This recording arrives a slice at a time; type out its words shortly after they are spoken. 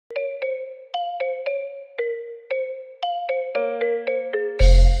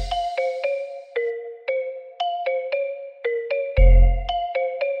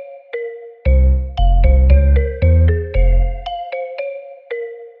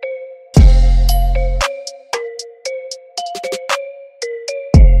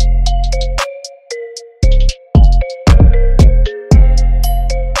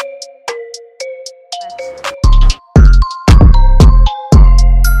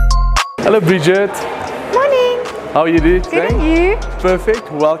Hello Bridget. Morning. How are you doing today? Good, and you?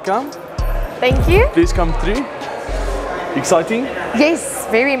 Perfect. Welcome. Thank you. Please come through. Exciting? Yes,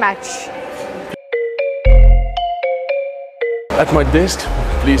 very much. At my desk,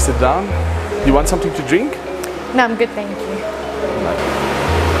 please sit down. You want something to drink? No, I'm good, thank you. No.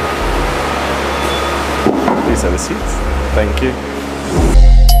 Please have a seat. Thank you.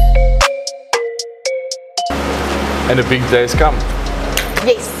 And a big day has come.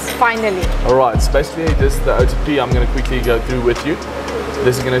 Yes, finally. Alright, so basically this is the OTP I'm going to quickly go through with you.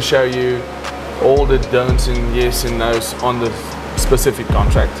 This is going to show you all the don'ts and yes and no's on the specific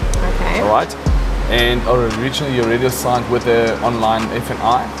contract. Okay. Alright, and originally you already signed with the online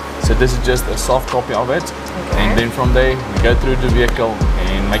FNI, so this is just a soft copy of it. Okay. And then from there we go through the vehicle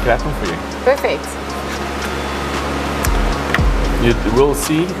and make it happen for you. Perfect. You will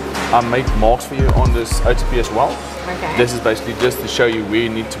see I make marks for you on this OTP as well. Okay. This is basically just to show you where you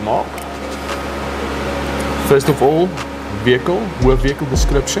need to mark. First of all, vehicle with vehicle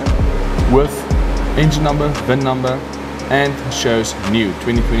description, with engine number, VIN number, and shows new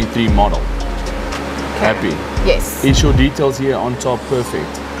 2023 model. Okay. Happy? Yes. Is your details here on top perfect?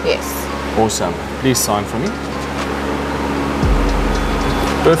 Yes. Awesome. Please sign for me.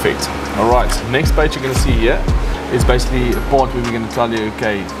 Perfect. Alright, next page you're going to see here is basically a part where we're going to tell you,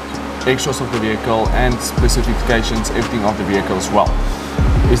 okay, extras of the vehicle and specifications, everything of the vehicle as well.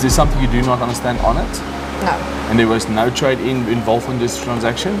 Is there something you do not understand on it? No. And there was no trade-in involved in this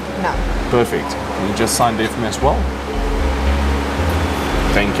transaction? No. Perfect. Can you just sign there for me as well?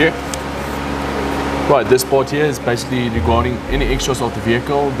 Thank you. Right, this part here is basically regarding any extras of the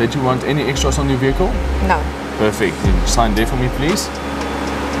vehicle. Did you want any extras on your vehicle? No. Perfect. Can you sign there for me, please?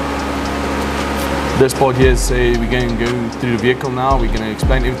 This part here is we're going to go through the vehicle now. We're going to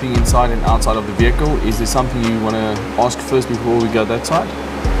explain everything inside and outside of the vehicle. Is there something you want to ask first before we go that side?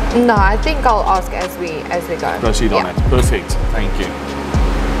 No, I think I'll ask as we go. Proceed on it. Perfect. Thank you.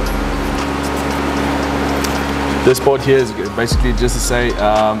 This part here is basically just to say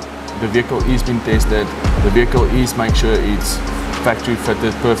the vehicle is being tested. The vehicle is make sure it's factory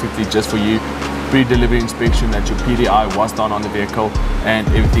fitted perfectly just for you. Pre-delivery inspection that your PDI was done on the vehicle and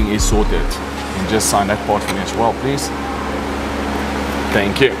everything is sorted. And just sign that part for me as well, please.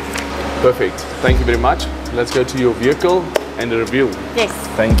 Thank you. Perfect. Thank you very much. Let's go to your vehicle and the review. Yes.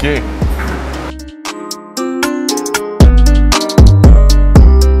 Thank you.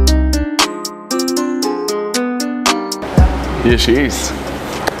 Here she is.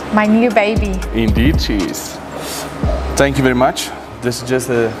 My new baby. Indeed she is. Thank you very much. This is just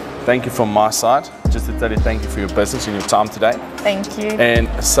a thank you from my side. Just to tell you thank you for your business and your time today. Thank you. And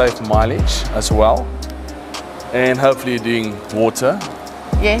safe mileage as well. And hopefully you're doing water.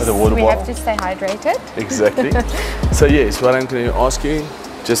 Yes, the water we bottle. have to stay hydrated. Exactly. So yes, what I'm going to ask you,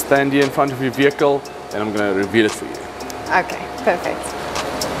 just stand here in front of your vehicle and I'm going to reveal it for you. Okay, perfect.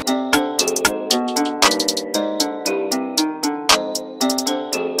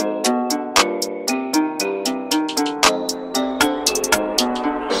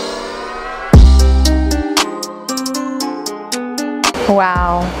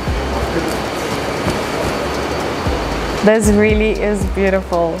 Wow. This really is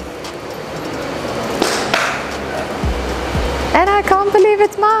beautiful. And I can't believe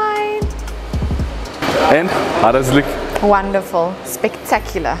it's mine. And how does it look? Wonderful,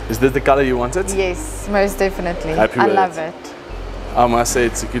 spectacular. Is this the color you wanted? Yes, most definitely. Happy I with love it. it. I must say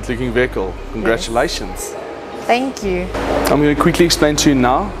it's a good looking vehicle. Congratulations. Yes. Thank you. I'm going to quickly explain to you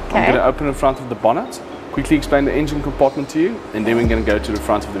now. Okay. I'm going to open the front of the bonnet, quickly explain the engine compartment to you, and then we're going to go to the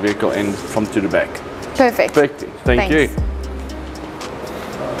front of the vehicle and from to the back. Perfect. Perfect. Thank you.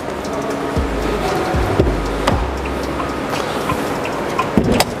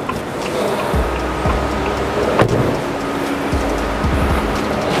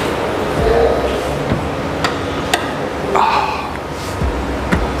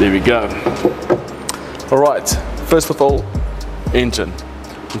 There we go. All right, first of all, engine.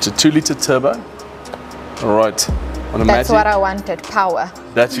 It's a 2-liter turbo. All right, on a That's Magic. what I wanted, power.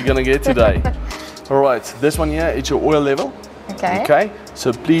 That you're gonna get today. All right, this one here, it's your oil level. Okay. Okay,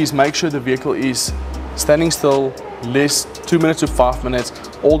 so please make sure the vehicle is standing still, less 2 minutes to 5 minutes.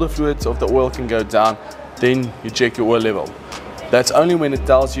 All the fluids of the oil can go down. Then you check your oil level. That's only when it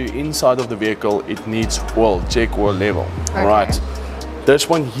tells you inside of the vehicle it needs oil, check oil level. Okay. All right. This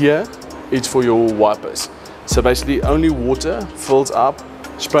one here is for your wipers. So basically only water fills up,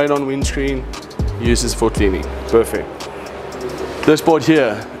 sprayed on windscreen, uses for cleaning. Perfect. This part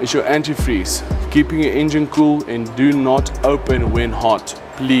here is your antifreeze, keeping your engine cool, and do not open when hot.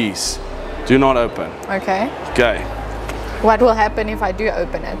 Please, do not open. Okay. Okay. What will happen if I do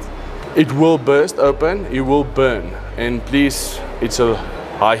open it? It will burst open, it will burn, and please, it's a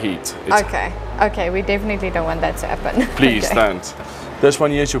high heat. It's Okay, we definitely don't want that to happen. Please Okay. don't. This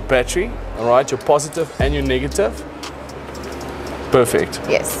one here is your battery, all right, your positive and your negative. Perfect.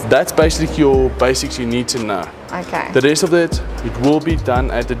 Yes. That's basically your basics you need to know. Okay. The rest of it will be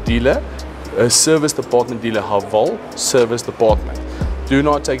done at the dealer, a service department dealer, Haval service department. Do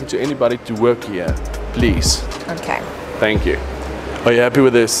not take it to anybody to work here, please. Okay. Thank you. Are you happy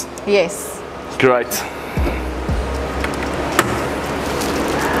with this? Yes. Great.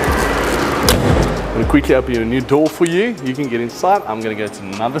 I'm going to quickly open your new door for you. You can get inside. I'm going to go to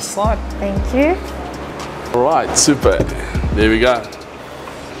another side. Thank you. All right, super. There we go.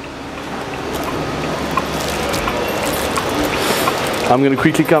 I'm going to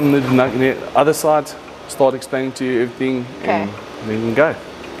quickly come to the other side, start explaining to you everything, Okay. and then we can go.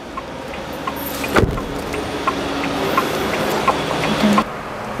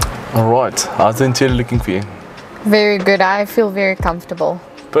 All right, how's the interior looking for you? Very good. I feel very comfortable.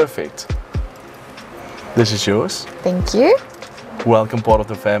 Perfect. This is yours. Thank you. Welcome, part of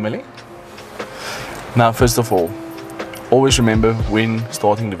the family. Now, first of all, always remember when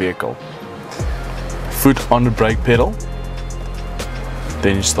starting the vehicle. Foot on the brake pedal,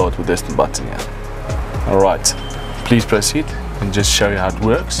 then you start with this button here. All right, please proceed and just show you how it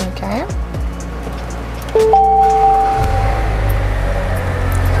works. Okay.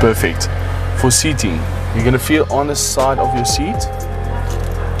 Perfect. For seating, you're gonna feel on the side of your seat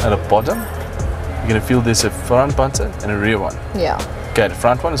at the bottom. You're gonna feel there's a front button and a rear one. Yeah. Okay, the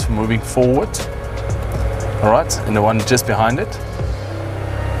front one is for moving forward. All right, and the one just behind it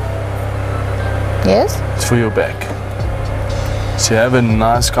Yes. is for your back. So you have a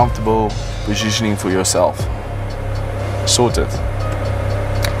nice, comfortable positioning for yourself. Sorted.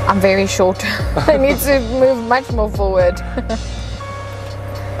 I'm very short. I need to move much more forward.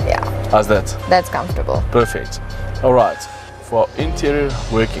 Yeah, How's that? that's comfortable. Perfect. All right, for interior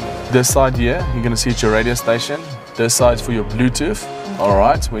working. This side here, you're gonna see it's your radio station. This side's for your Bluetooth. All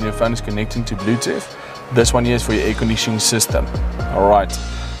right, when your phone is connecting to Bluetooth. This one here is for your air conditioning system. All right,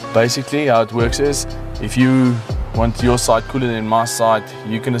 basically how it works is, if you want your side cooler than my side,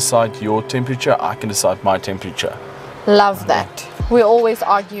 you can decide your temperature, I can decide my temperature. Love that. We're always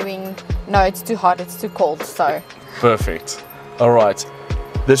arguing, no, it's too hot, it's too cold, so. Perfect. All right,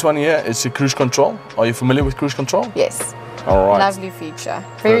 this one here is your cruise control. Are you familiar with cruise control? Yes, All right. lovely feature.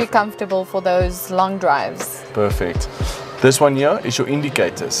 Very Perfect. comfortable for those long drives. Perfect. This one here is your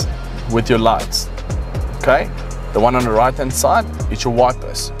indicators with your lights. Okay. The one on the right hand side is your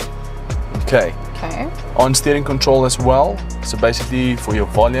wipers. Okay. Okay. On steering control as well. So basically for your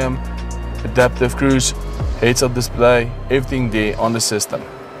volume, adaptive cruise, heads up display, everything there on the system.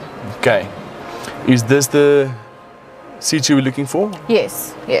 Okay. Is this the seat you were looking for?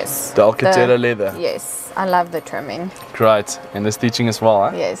 Yes, yes. The Alcantara leather. Yes, I love the trimming. Great. And the stitching as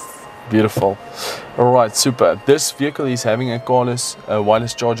well, huh? Yes. Beautiful. All right, super. This vehicle is having a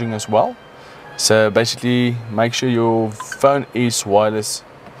wireless charging as well. So basically, make sure your phone is wireless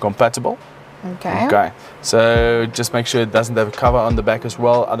compatible. Okay. Okay. So just make sure it doesn't have a cover on the back as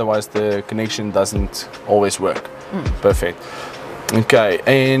well. Otherwise, the connection doesn't always work. Perfect. Okay.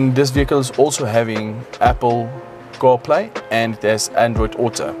 And this vehicle is also having Apple CarPlay and there's Android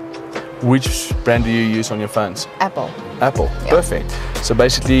Auto. Which brand do you use on your phones? Apple. Apple. Yeah. Perfect. So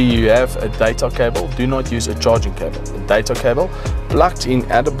basically you have a data cable. Do not use a charging cable. A data cable plugged in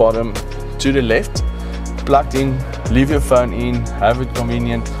at the bottom to the left, plugged in, leave your phone in, have it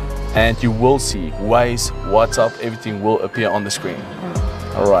convenient, and you will see Waze, WhatsApp, everything will appear on the screen.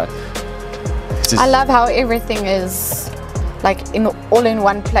 All right. I love how everything is like all in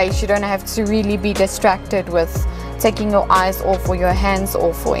one place. You don't have to really be distracted with taking your eyes off or your hands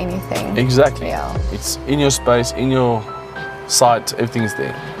off or anything. Exactly. Yeah. It's in your space, in your sight, everything's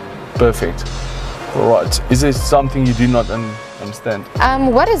there. Perfect. All right. Is there something you do not understand?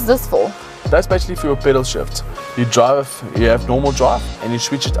 What is this for? That's basically for your pedal shift. You have normal drive and you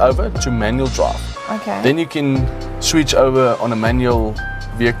switch it over to manual drive. Okay. Then you can switch over on a manual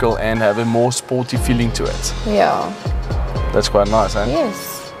vehicle and have a more sporty feeling to it. Yeah. That's quite nice, eh?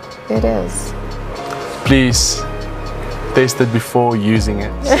 Yes, it is. Please test it before using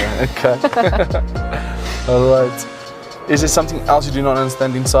it. So, okay. All right. Is there something else you do not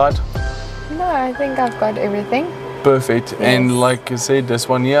understand inside? No, I think I've got everything. Perfect. Yes. And like I said, this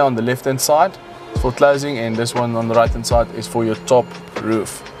one here on the left hand side is for closing, and this one on the right hand side is for your top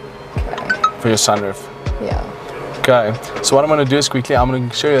roof, Okay. for your sunroof. Yeah. Okay, so what I'm going to do is quickly, I'm going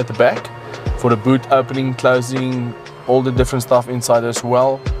to show you at the back for the boot opening, closing, all the different stuff inside as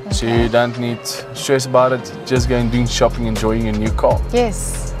well. So you don't need stress about it, just go and do shopping, enjoying your new car.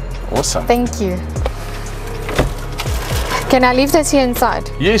 Yes. Awesome. Thank you. Can I leave this here inside?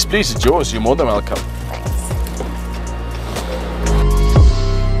 Yes, please, it's yours. You're more than welcome. Thanks.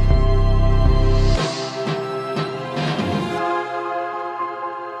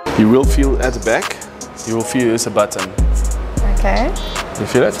 You will feel at the back, you will feel there's a button. Okay. You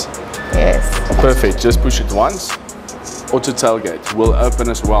feel it? Yes. Perfect, just push it once. Auto tailgate will open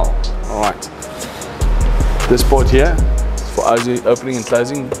as well. All right. This part here is for opening and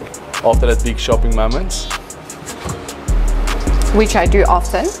closing after that big shopping moment. Which I do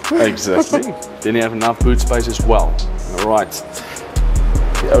often. Exactly. Then you have enough boot space as well. All right.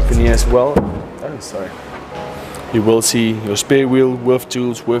 You open here as well. Oh, sorry. You will see your spare wheel with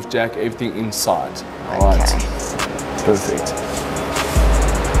tools, with jack, everything inside. All right. Okay. Perfect.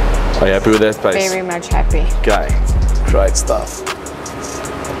 Are you happy with that space? Very much happy. Okay. Great stuff.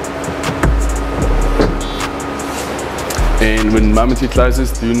 And when the moment he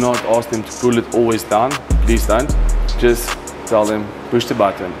closes, do not ask them to pull it always down. Please don't. Just tell them, push the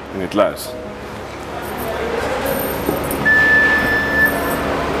button and it closes.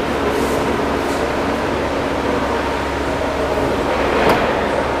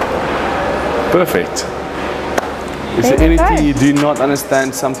 There Perfect. Is there we anything go. you do not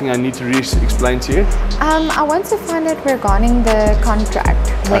understand, something I need to explain to you? I want to find out regarding the contract.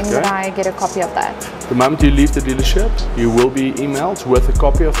 When Okay. would I get a copy of that? The moment you leave the dealership, you will be emailed with a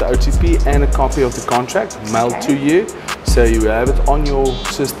copy of the OTP and a copy of the contract mailed Okay. to you. So you have it on your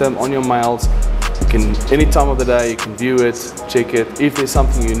system, on your mails. You can, any time of the day, you can view it, check it. If there's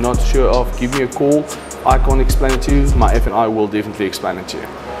something you're not sure of, give me a call. I can't explain it to you. My F&I will definitely explain it to you.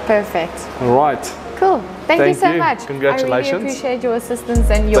 Perfect. All right. Cool. Thank you so you. much. Congratulations. I really appreciate your assistance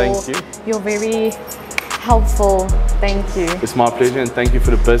and Thank you. you're very helpful. Thank you. It's my pleasure and thank you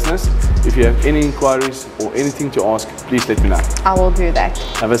for the business. If you have any inquiries or anything to ask, please let me know. I will do that.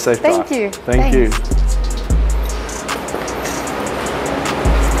 Have a safe Thank drive. you. Thank Thanks. you.